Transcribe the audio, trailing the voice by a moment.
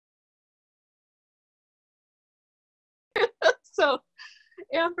So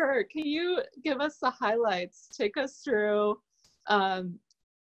Amber, can you give us the highlights? Take us through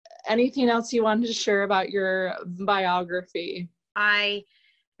anything else you wanted to share about your biography? I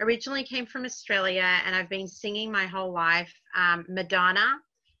originally came from Australia and I've been singing my whole life. Madonna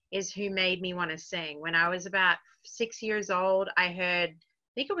is who made me want to sing. When I was about 6 years old, I heard,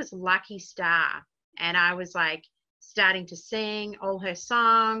 I think it was Lucky Star, and I was like starting to sing all her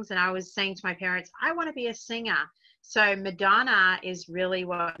songs, and I was saying to my parents, I want to be a singer. So Madonna is really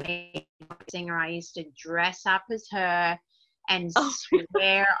what made me a singer. I used to dress up as her and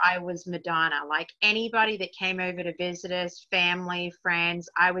swear I was Madonna. Like anybody that came over to visit us, family, friends,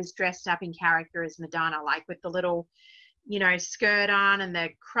 I was dressed up in character as Madonna, like with the little, you know, skirt on and the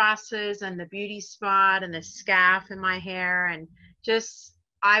crosses and the beauty spot and the scarf in my hair, and just,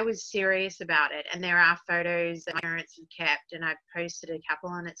 I was serious about it. And there are photos that my parents have kept, and I've posted a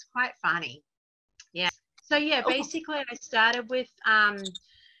couple, and it's quite funny. Yeah. So yeah, basically I started with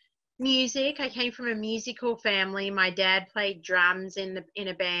music. I came from a musical family. My dad played drums in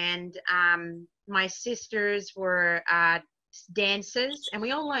a band. My sisters were dancers, and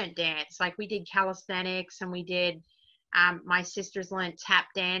we all learned dance. Like we did calisthenics, and we did. My sisters learned tap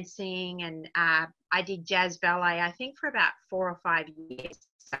dancing, and I did jazz ballet. I think for about 4 or 5 years.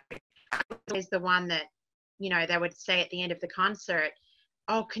 So I was the one that, you know, they would say at the end of the concert,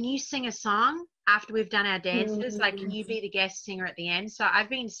 "Oh, can you sing a song after we've done our dances? Like, can you be the guest singer at the end?" So I've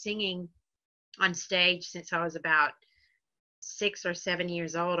been singing on stage since I was about 6 or 7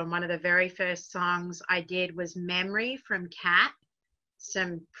 years old. And one of the very first songs I did was Memory from Cat.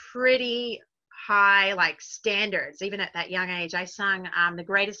 Some pretty high, like, standards, even at that young age. I sung The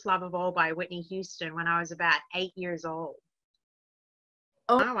Greatest Love of All by Whitney Houston when I was about 8 years old.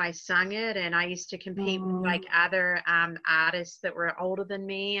 Oh, I sung it, and I used to compete with like other artists that were older than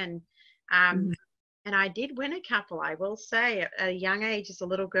me, and I did win a couple. I will say, at a young age, as a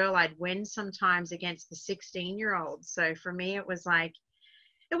little girl, I'd win sometimes against the 16-year-olds. So for me, it was like,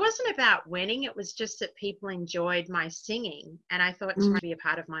 it wasn't about winning. It was just that people enjoyed my singing, and I thought to be a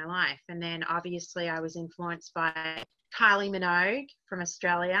part of my life. And then obviously I was influenced by Kylie Minogue from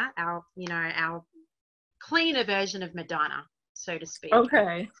Australia, our cleaner version of Madonna, so to speak.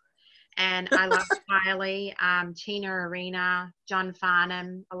 Okay. And I love Kylie, Tina Arena, John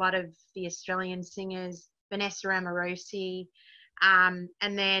Farnham, a lot of the Australian singers, Vanessa Amorosi, and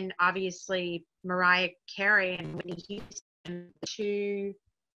then obviously Mariah Carey and Whitney Houston, two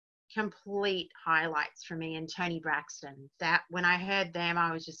complete highlights for me, and Toni Braxton. That when I heard them,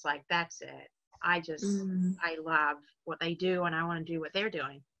 I was just like, that's it. I love what they do, and I want to do what they're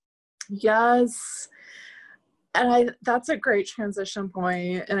doing. Yes. And that's a great transition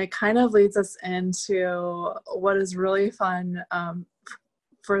point, and it kind of leads us into what is really fun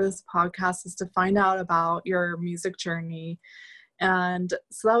for this podcast, is to find out about your music journey. And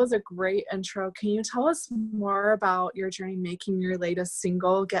so that was a great intro. Can you tell us more about your journey making your latest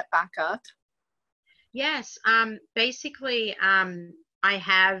single, Get Back Up? Yes. Basically, I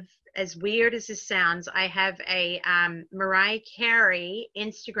have, as weird as this sounds, I have a Mariah Carey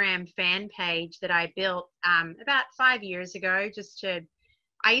Instagram fan page that I built about 5 years ago.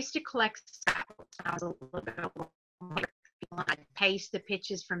 I used to collect scrapbooks when I was a little girl. I'd paste the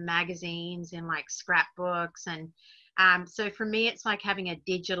pictures from magazines in like scrapbooks, and so for me, it's like having a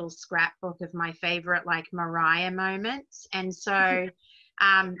digital scrapbook of my favorite like Mariah moments. And so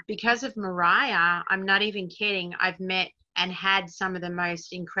because of Mariah, I'm not even kidding, I've met and had some of the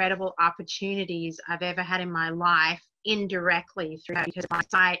most incredible opportunities I've ever had in my life indirectly through her, because of my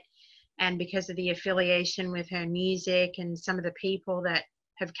site and because of the affiliation with her music and some of the people that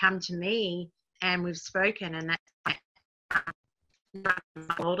have come to me and we've spoken. And that's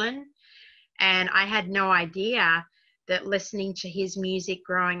Golden. And I had no idea that listening to his music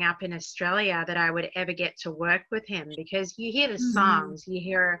growing up in Australia that I would ever get to work with him, because you hear the songs, you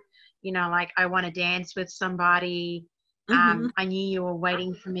hear, you know, like I Want to Dance with Somebody, I Knew You Were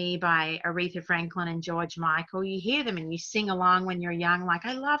Waiting for Me by Aretha Franklin and George Michael. You hear them and you sing along when you're young, like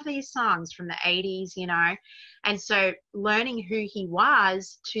I love these songs from the 80s, you know. And so learning who he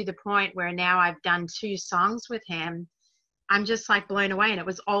was to the point where now I've done 2 songs with him, I'm just like blown away. And it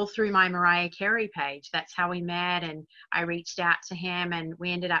was all through my Mariah Carey page. That's how we met. And I reached out to him, and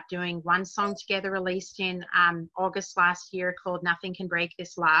we ended up doing one song together, released in August last year, called Nothing Can Break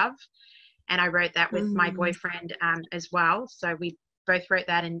This Love. And I wrote that with my boyfriend as well. So we both wrote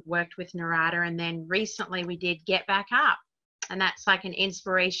that and worked with Narada. And then recently we did Get Back Up. And that's like an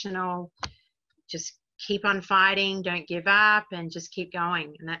inspirational, just keep on fighting, don't give up, and just keep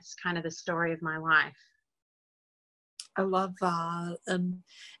going. And that's kind of the story of my life. I love that.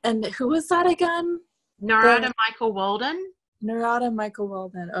 And who was that again? Narada Michael Walden. Narada Michael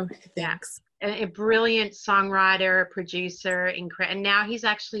Walden. Okay, Yeah. thanks. A brilliant songwriter, producer, and now he's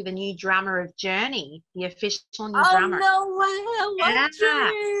actually the new drummer of Journey, the official new Oh, drummer. no way. I Yeah, love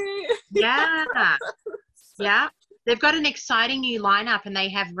Journey. yeah, yeah. They've got an exciting new lineup, and they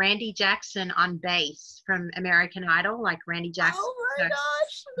have Randy Jackson on bass from American Idol, like Randy Jackson. Oh my So,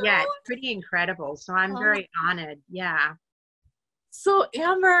 gosh, yeah, it's pretty incredible. So I'm no. very honored. Yeah. So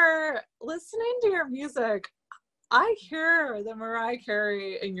Amber, listening to your music, I hear the Mariah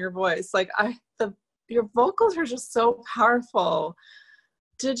Carey in your voice. Like your vocals are just so powerful.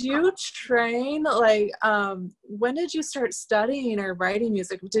 Did you train, like, when did you start studying or writing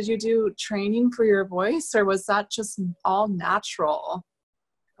music? Did you do training for your voice, or was that just all natural?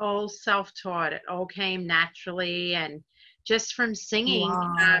 All self-taught. It all came naturally, and just from singing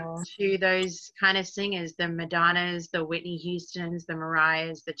Wow. to those kind of singers, the Madonnas, the Whitney Houstons, the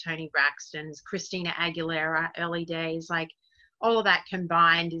Mariahs, the Toni Braxtons, Christina Aguilera, early days, like all of that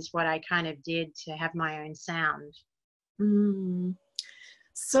combined is what I kind of did to have my own sound. Mm.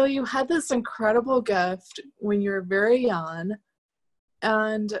 So you had this incredible gift when you were very young,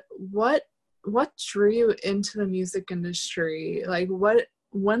 and what drew you into the music industry? Like,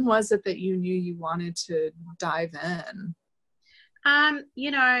 when was it that you knew you wanted to dive in?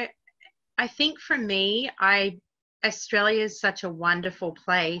 You know, I think for me, Australia is such a wonderful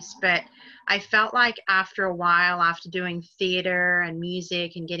place, but I felt like after a while, after doing theatre and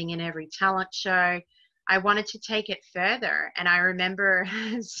music and getting in every talent show, I wanted to take it further. And I remember,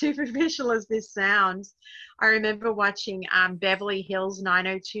 as superficial as this sounds, I remember watching Beverly Hills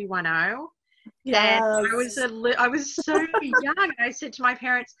 90210. And Yes. I was so young. And I said to my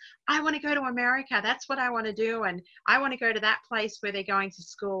parents, I want to go to America. That's what I want to do. And I want to go to that place where they're going to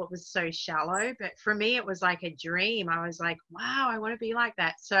school. It was so shallow. But for me, it was like a dream. I was like, wow, I want to be like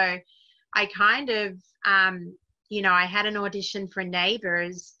that. So I kind of, I had an audition for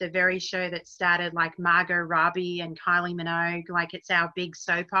Neighbours, the very show that started like Margot Robbie and Kylie Minogue. Like it's our big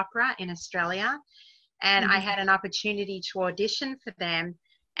soap opera in Australia. And I had an opportunity to audition for them.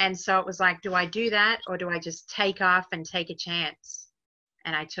 And so it was like, do I do that, or do I just take off and take a chance?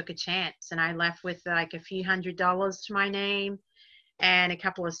 And I took a chance, and I left with like a few $100s to my name and a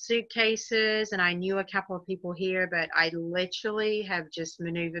couple of suitcases. And I knew a couple of people here, but I literally have just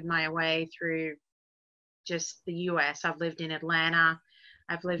maneuvered my way through just the US. I've lived in Atlanta.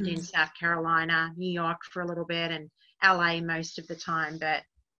 I've lived in South Carolina, New York for a little bit, and LA most of the time. But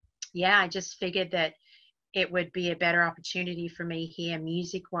yeah, I just figured that it would be a better opportunity for me here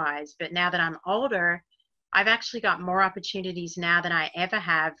music wise. But now that I'm older, I've actually got more opportunities now than I ever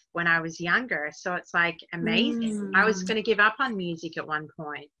have when I was younger. So it's like amazing. I was Mm. going to give up on music at one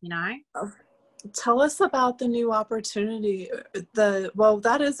point, you know? Tell us about the new opportunity. Well,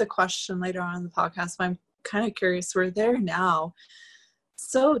 that is a question later on in the podcast, but I'm kind of curious. We're there now.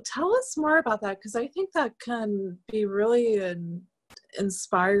 So tell us more about that, because I think that can be really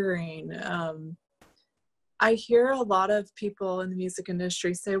inspiring. I hear a lot of people in the music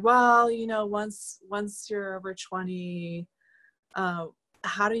industry say, well, once you're over 20,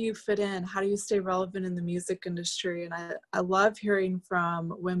 how do you fit in? How do you stay relevant in the music industry? And I love hearing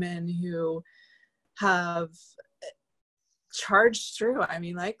from women who have charged through. I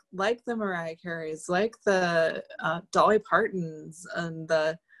mean, like the Mariah Careys, like the Dolly Partons, and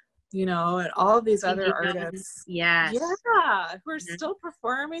and all of these other artists. Yes. Yeah, who are Mhm. still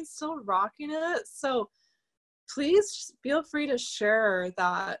performing, still rocking it. So please feel free to share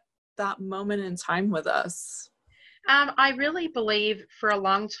that moment in time with us. I really believe for a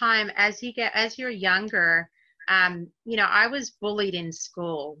long time, as you're younger, I was bullied in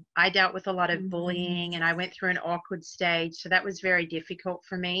school. I dealt with a lot of Mhm. bullying, and I went through an awkward stage. So that was very difficult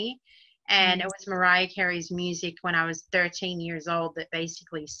for me. And it Mhm. was Mariah Carey's music when I was 13 years old that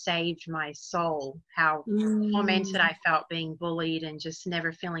basically saved my soul, how tormented Mm. I felt being bullied and just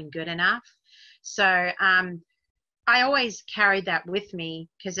never feeling good enough. So, I always carried that with me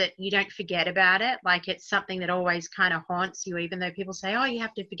because you don't forget about it. Like it's something that always kind of haunts you, even though people say, oh, you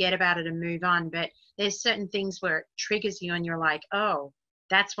have to forget about it and move on. But there's certain things where it triggers you and you're like, oh,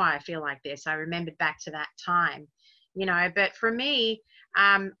 that's why I feel like this. I remembered back to that time, But for me,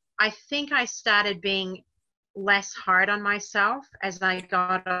 I think I started being less hard on myself as I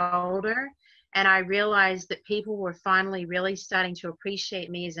got older. And I realized that people were finally really starting to appreciate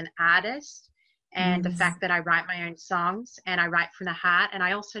me as an artist, and the Mm. fact that I write my own songs and I write from the heart. And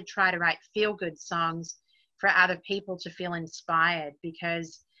I also try to write feel good songs for other people to feel inspired,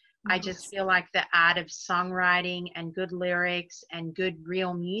 because I just Yes. feel like the art of songwriting and good lyrics and good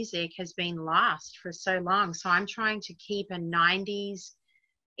real music has been lost for so long. So I'm trying to keep a 90s,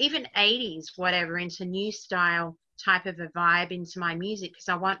 even 80s, whatever, into new style type of a vibe into my music, because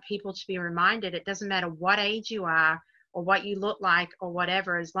I want people to be reminded it doesn't matter what age you are or what you look like or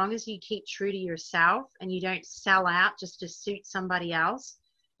whatever, as long as you keep true to yourself and you don't sell out just to suit somebody else,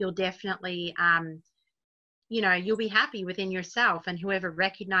 you'll definitely, you know, you'll be happy within yourself. And whoever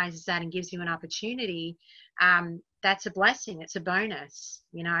recognizes that and gives you an opportunity, that's a blessing. It's a bonus,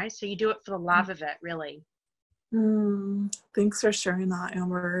 you know, so you do it for the love of it, really. Thanks for sharing that,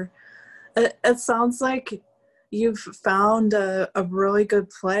 Amber. It sounds like you've found a really good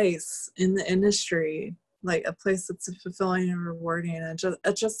place in the industry, like a place that's fulfilling and rewarding, and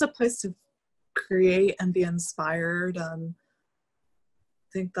just a place to create and be inspired. I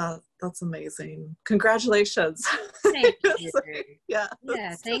think that's amazing. Congratulations. Thank you. Yeah.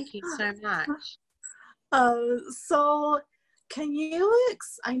 Yeah, thank you so much. So can you,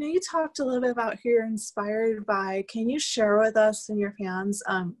 I know you talked a little bit about who you're inspired by. Can you share with us and your fans,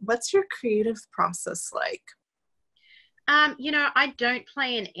 what's your creative process like? You know, I don't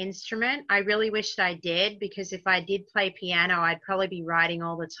play an instrument. I really wish I did, because if I did play piano, I'd probably be writing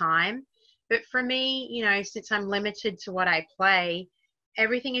all the time. But for me, you know, since I'm limited to what I play,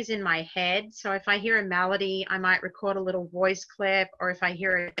 everything is in my head. So if I hear a melody, I might record a little voice clip, or if I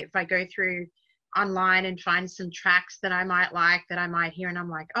go through online and find some tracks that I might like, that I might hear, and I'm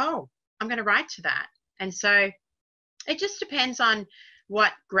like, oh, I'm going to write to that. And so it just depends on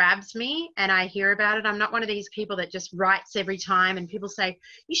what grabs me and I hear about it. I'm not one of these people that just writes every time, and people say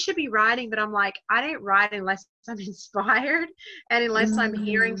you should be writing, but I'm like, I don't write unless I'm inspired and unless I'm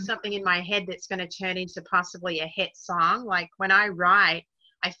hearing something in my head that's going to turn into possibly a hit song. Like when I write,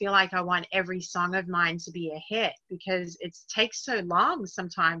 I feel like I want every song of mine to be a hit, because it takes so long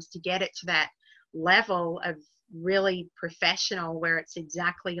sometimes to get it to that level of really professional where it's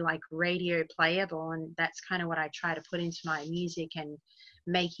exactly like radio playable. And that's kind of what I try to put into my music and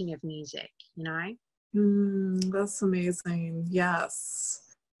making of music, you know. That's amazing.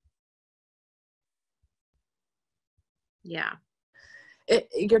 Yes. Yeah.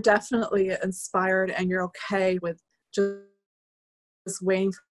 You're definitely inspired, and you're okay with just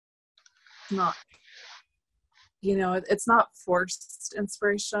waiting for, not, you know, it's not forced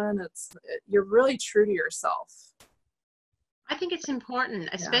inspiration. You're really true to yourself. I think it's important,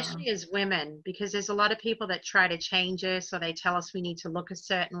 especially as women, because there's a lot of people that try to change us, or they tell us we need to look a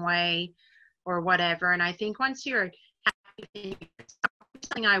certain way or whatever. And I think once you're happy, it's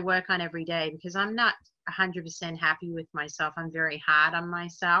something I work on every day, because I'm not 100% happy with myself. I'm very hard on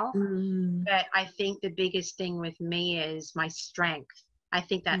myself. But I think the biggest thing with me is my strength. I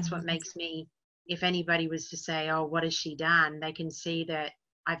think that's what makes me, if anybody was to say, oh, what has she done? They can see that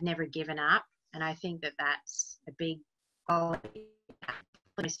I've never given up. And I think that that's a big quality,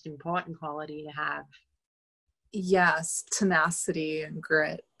 the most important quality to have. Yes, tenacity and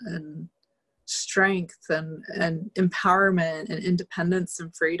grit and strength and empowerment and independence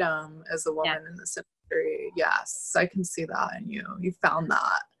and freedom as a woman in this industry. Yes, I can see that in you. You found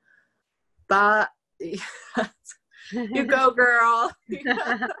that. Yes. You go, girl.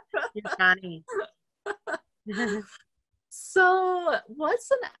 You're funny. So what's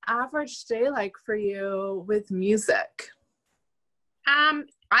an average day like for you with music?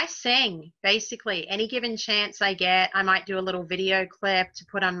 I sing, basically. Any given chance I get, I might do a little video clip to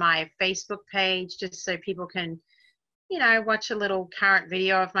put on my Facebook page, just so people can, you know, watch a little current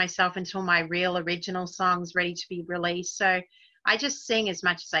video of myself until my real original song's ready to be released. So I just sing as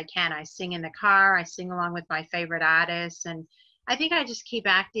much as I can. I sing in the car, I sing along with my favorite artists, and I think I just keep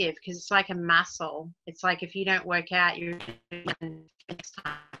active, because it's like a muscle. It's like if you don't work out, you're next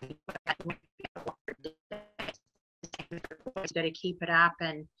time you got to keep it up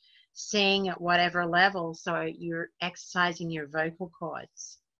and sing at whatever level, so you're exercising your vocal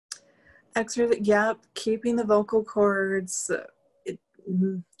cords. Yep, keeping the vocal cords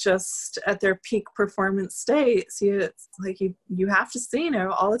just at their peak performance state. So it's like you have to sing it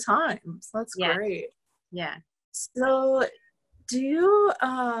all the time. So that's great. Yeah. So do you,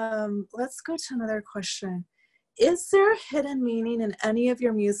 let's go to another question. Is there a hidden meaning in any of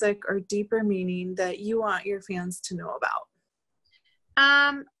your music, or deeper meaning that you want your fans to know about?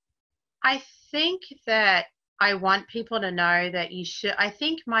 I think that I want people to know that I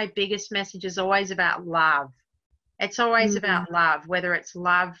think my biggest message is always about love. It's always about love, whether it's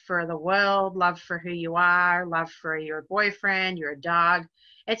love for the world, love for who you are, love for your boyfriend, your dog.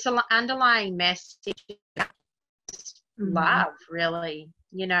 It's an underlying message, love, really,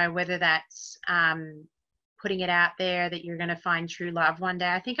 you know, whether that's putting it out there that you're going to find true love one day.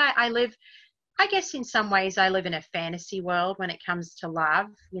 I think I guess in some ways I live in a fantasy world when it comes to love,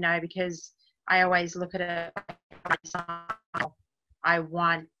 you know, because I always look at it, I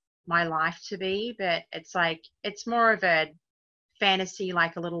want my life to be, but it's like, it's more of a fantasy,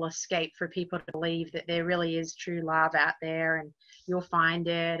 like a little escape for people to believe that there really is true love out there, and you'll find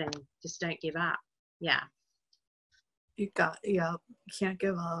it, and just don't give up. Yeah. Yeah, can't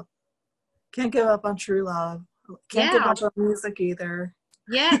give up. Can't give up on true love. Can't give Yeah. up on music either.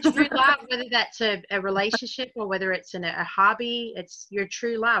 Yeah, true love, whether that's a relationship or whether it's a hobby, it's your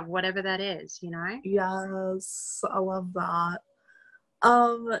true love, whatever that is, you know? Yes, I love that.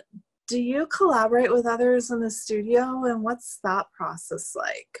 Um, do you collaborate with others in the studio, and what's that process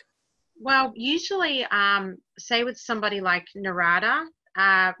like? Well, usually, say with somebody like Narada,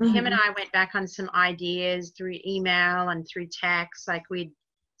 him and Mm-hmm. I went back on some ideas through email and through text. Like he'd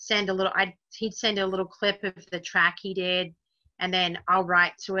send a little clip of the track he did, and then I'll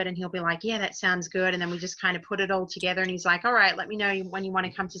write to it, and he'll be like, "Yeah, that sounds good." And then we just kind of put it all together. And he's like, "All right, let me know when you want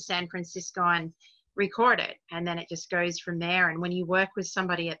to come to San Francisco and record it." And then it just goes from there. And when you work with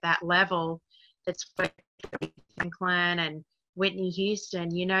somebody at that level, that's Franklin and Whitney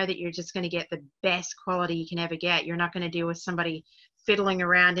Houston, you know that you're just going to get the best quality you can ever get. You're not going to deal with somebody fiddling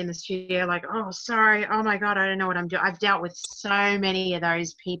around in the studio like, oh, sorry, oh my God, I don't know what I'm doing. I've dealt with so many of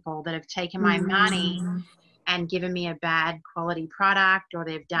those people that have taken my money Mm-hmm. and given me a bad quality product, or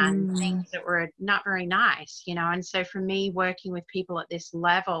they've done things that were not very nice, you know. And so for me, working with people at this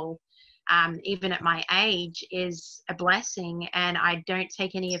level, even at my age, is a blessing, and I don't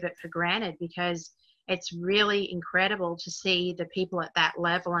take any of it for granted, because it's really incredible to see the people at that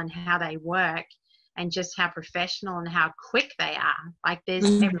level and how they work, and just how professional and how quick they are. Like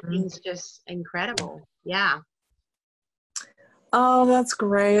Mm-hmm. everything's just incredible. Yeah. Oh, that's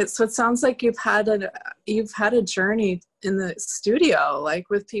great. So it sounds like you've had a journey in the studio, like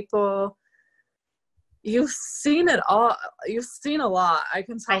with people. You've seen it all. You've seen a lot. I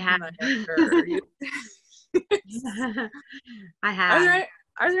can I tell from have. the hair. I Are have.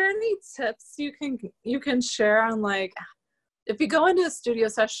 there any tips you can share on, like, if you go into a studio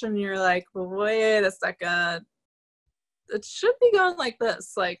session and you're like, well, wait a second, it should be going like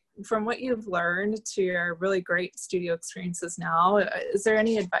this, like from what you've learned to your really great studio experiences now, is there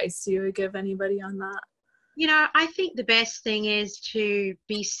any advice you would give anybody on that? You know, I think the best thing is to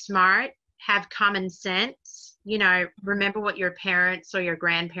be smart, have common sense. You know, remember what your parents or your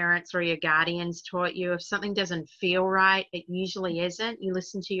grandparents or your guardians taught you. If something doesn't feel right, it usually isn't. You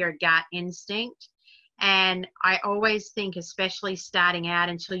listen to your gut instinct. And I always think, especially starting out,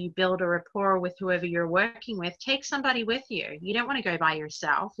 until you build a rapport with whoever you're working with, take somebody with you. You don't want to go by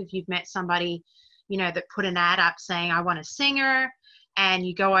yourself. If you've met somebody, you know, that put an ad up saying, I want a singer, and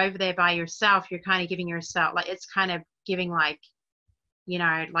you go over there by yourself, you're kind of giving yourself, like, it's kind of giving, like, you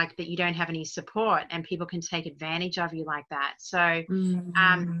know, like that you don't have any support, and people can take advantage of you like that. So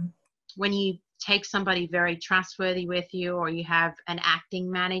Mm-hmm. when you take somebody very trustworthy with you, or you have an acting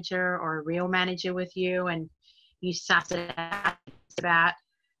manager or a real manager with you, and you suss it out about,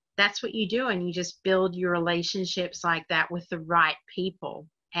 that's what you do. And you just build your relationships like that with the right people,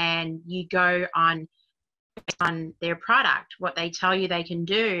 and you go on their product, what they tell you they can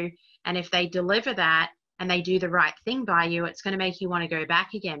do. And if they deliver that and they do the right thing by you, it's going to make you want to go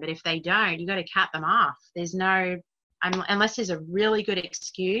back again. But if they don't, you got to cut them off. There's no, unless there's a really good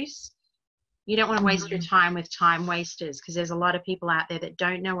excuse, you don't want to waste your time with time wasters, because there's a lot of people out there that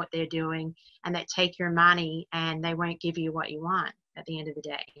don't know what they're doing, and that take your money, and they won't give you what you want at the end of the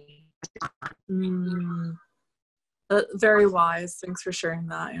day. Mm. Very wise. Thanks for sharing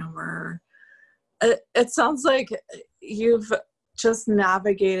that, Amber. It sounds like you've just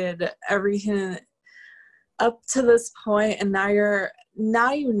navigated everything up to this point, and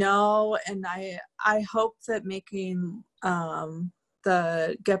now you know. And I hope that making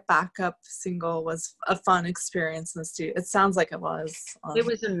the Get Back Up single was a fun experience in the studio. It sounds like it was. It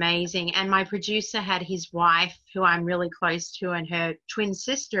was amazing. And my producer had his wife, who I'm really close to, and her twin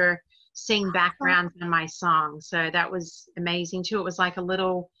sister sing backgrounds on my song. So that was amazing too. It was like a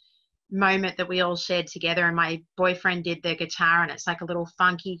little moment that we all shared together, and my boyfriend did the guitar, and it's like a little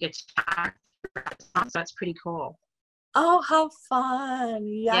funky guitar. So it's pretty cool. Oh, how fun.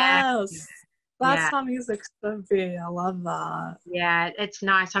 Yeah. Yes. That's Yeah. how music should be. I love that. Yeah, it's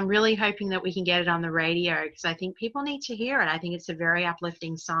nice. I'm really hoping that we can get it on the radio, because I think people need to hear it. I think it's a very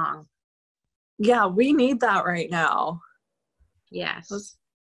uplifting song. Yeah, we need that right now. Yes. It's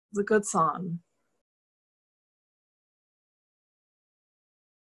a good song.